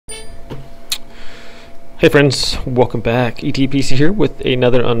Hey friends, welcome back. ETPC here with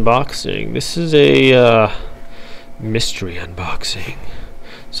another unboxing. This is a mystery unboxing.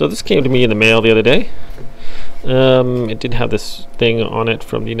 So this came to me in the mail the other day. It did have this thing on it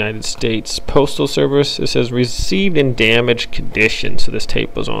from the United States Postal Service. It says received in damaged condition. So this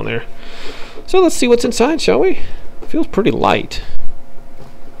tape was on there. So let's see what's inside, shall we? It feels pretty light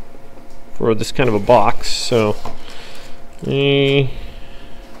for this kind of a box. So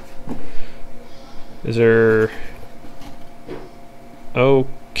is there...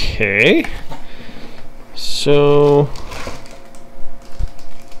 Okay. So...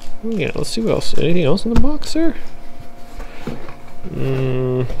 yeah, let's see what else. Anything else in the box there?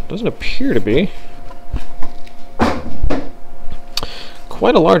 Doesn't appear to be.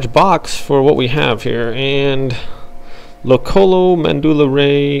 Quite a large box for what we have here. And Locolo, Mandula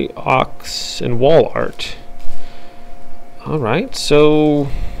Ray, Ox, and wall art. Alright, so...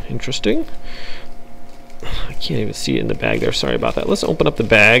 interesting. I can't even see it in the bag there. Sorry about that. Let's open up the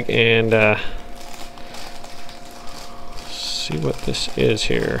bag and see what this is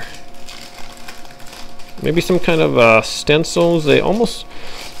here. Maybe some kind of stencils. They almost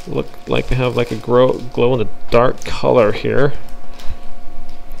look like they have like a glow in the dark color here.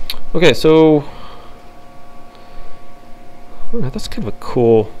 Okay, so that's kind of a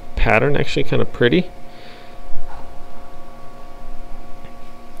cool pattern. Actually, kind of pretty.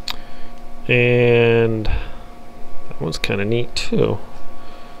 And that one's kind of neat too.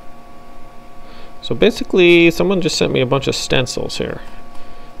 So basically someone just sent me a bunch of stencils here.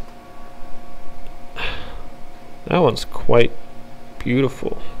 That one's quite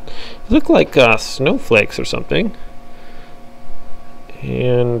beautiful. They look like snowflakes or something.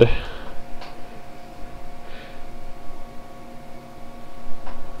 And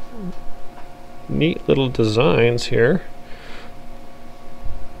neat little designs here.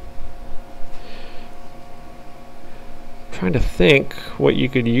 Trying to think what you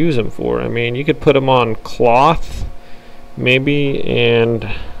could use them for. I mean, you could put them on cloth maybe and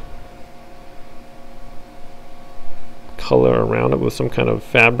color around it with some kind of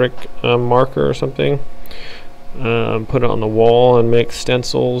fabric marker or something. Put it on the wall and make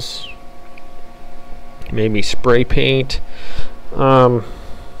stencils. Maybe spray paint.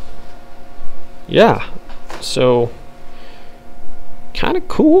 Yeah, so kind of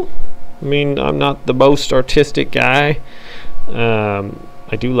cool. I mean, I'm not the most artistic guy.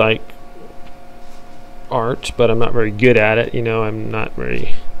 I do like art, but I'm not very good at it. You know, I'm not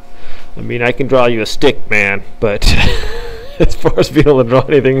very... I mean, I can draw you a stick man, but as far as being able to draw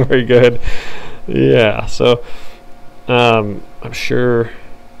anything very good, yeah. So I'm sure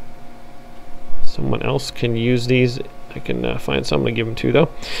someone else can use these. I can find someone to give them to, though.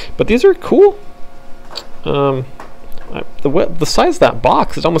 But these are cool. The size of that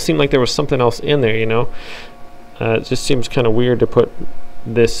box, it almost seemed like there was something else in there, you know. It just seems kind of weird to put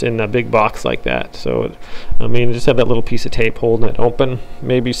this in a big box like that. So, I mean, just have that little piece of tape holding it open.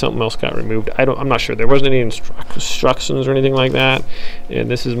 Maybe something else got removed. I'm not sure. There wasn't any instructions or anything like that. And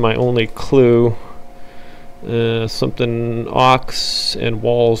this is my only clue. Something Ox and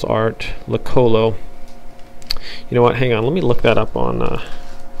Walls art, Locolo. You know what? Hang on. Let me look that up on.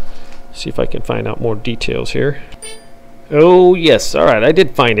 See if I can find out more details here. Oh yes, all right, I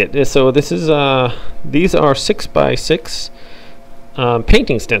did find it. So this is these are 6x6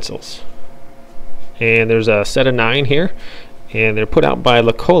 painting stencils, and there's a set of 9 here, and they're put out by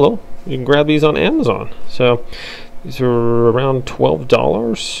Locolo. You can grab these on Amazon. So these are around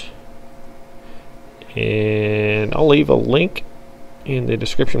 $12, and I'll leave a link in the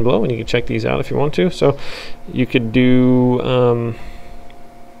description below, and you can check these out if you want to. So you could do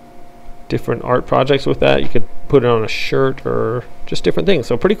different art projects with that. You could put it on a shirt or just different things.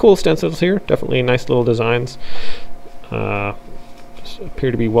 So pretty cool stencils here. Definitely nice little designs. Appear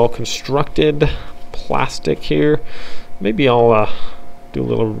to be well constructed. Plastic here. Maybe I'll do a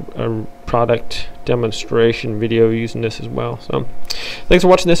little product demonstration video using this as well. So thanks for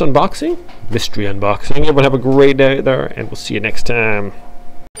watching this unboxing, mystery unboxing. Everyone have a great day there, and we'll see you next time.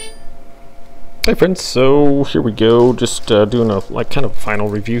 Hey friends, so here we go, just doing a kind of final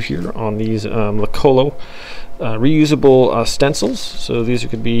review here on these Locolo reusable stencils. So these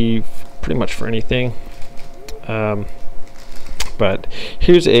could be pretty much for anything, but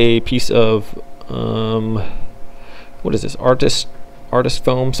here's a piece of what is this, artist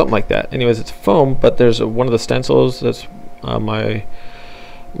foam, something like that. Anyways, it's foam, but there's one of the stencils that's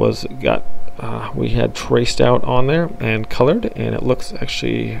we had traced out on there and colored, and it looks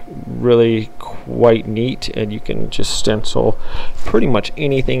actually really quite neat. And you can just stencil pretty much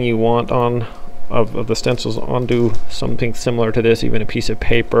anything you want on of the stencils onto something similar to this, even a piece of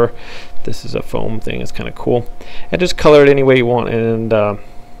paper. This is a foam thing. It's kind of cool, and just color it any way you want. And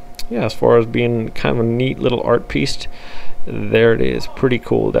yeah, as far as being kind of a neat little art piece, there it is. Pretty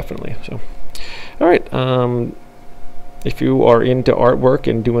cool, definitely. So all right, if you are into artwork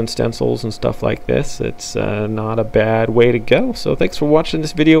and doing stencils and stuff like this, it's not a bad way to go. So thanks for watching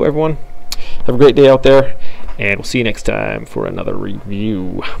this video, everyone. Have a great day out there, and we'll see you next time for another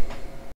review.